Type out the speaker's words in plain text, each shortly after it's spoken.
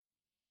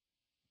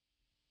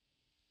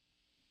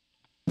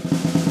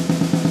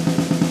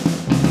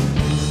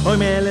Hoy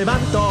me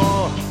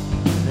levanto,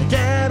 me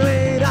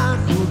quiero ir a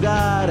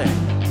jugar.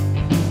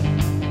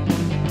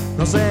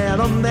 No sé a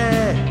dónde,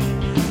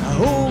 a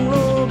un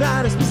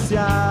lugar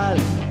especial,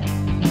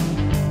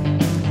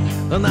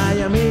 donde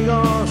hay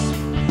amigos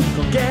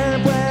con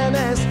quien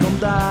puedes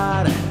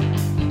contar.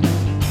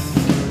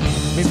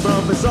 Mis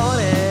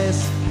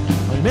profesores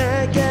hoy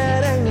me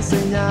quieren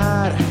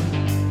enseñar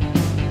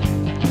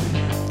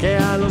que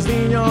a los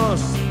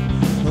niños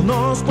no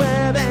nos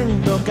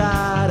pueden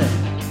tocar.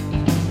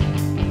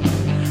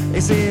 Y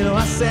si lo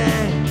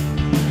hacen,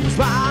 nos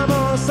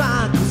vamos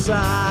a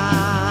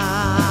acusar.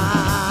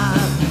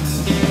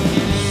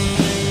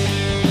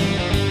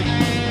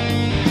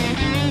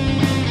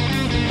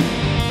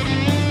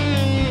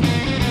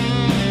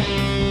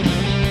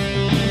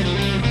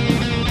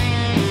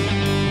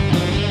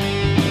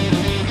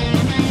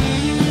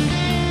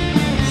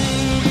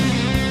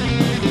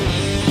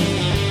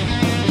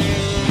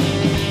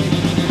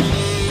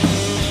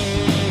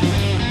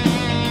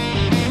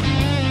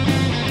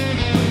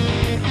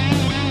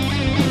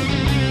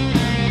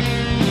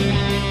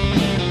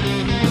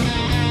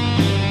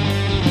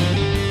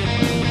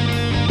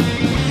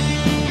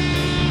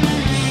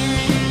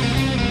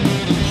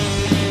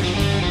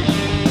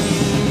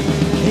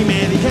 Y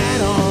me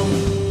dijeron,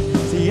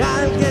 si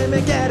alguien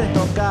me quiere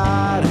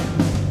tocar,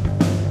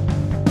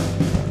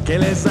 que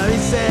les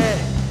avise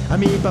a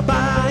mi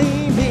papá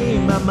y mi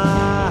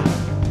mamá.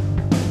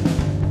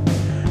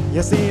 Y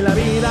así la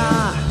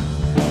vida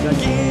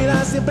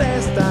tranquila siempre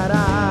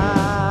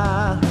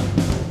estará.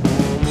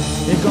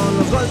 Y con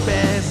los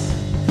golpes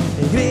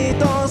y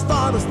gritos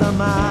todo está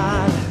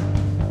mal.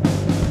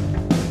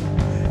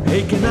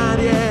 Y que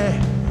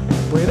nadie